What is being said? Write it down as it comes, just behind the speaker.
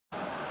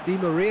Di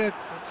Maria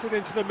gets it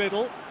into the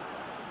middle.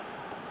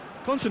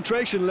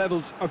 Concentration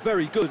levels are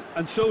very good,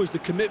 and so is the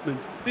commitment.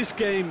 This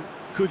game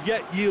could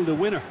yet yield a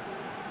winner.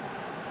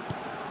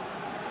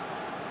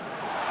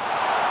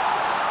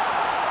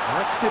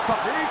 Let's skip up.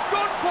 He's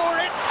gone for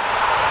it!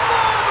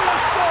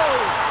 Marvellous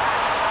goal!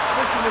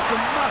 Listen, it's a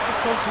massive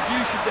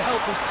contribution to help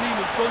his team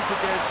in front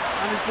again,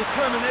 and his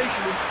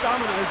determination and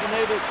stamina has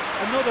enabled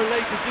another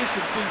late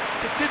addition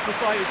to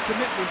typify his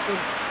commitment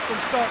from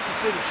start to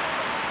finish.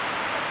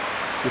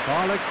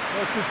 Dybala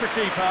versus the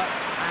keeper,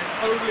 and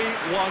only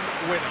one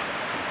winner.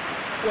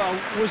 Well,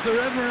 was there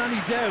ever any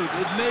doubt?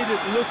 It made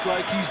it look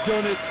like he's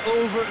done it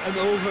over and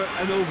over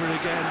and over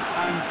again,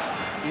 and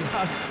he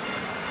has.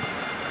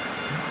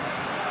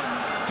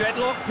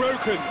 Deadlock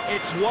broken,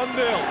 it's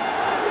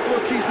 1-0.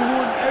 Look, he's the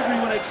one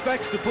everyone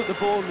expects to put the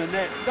ball in the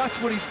net. That's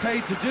what he's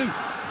paid to do.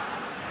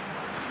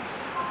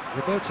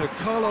 Roberto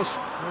Carlos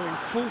going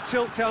full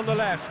tilt down the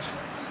left.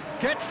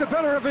 Gets the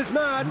better of his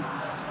man.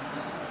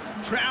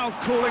 Trout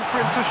calling for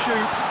him to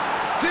shoot.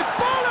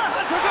 Dybala!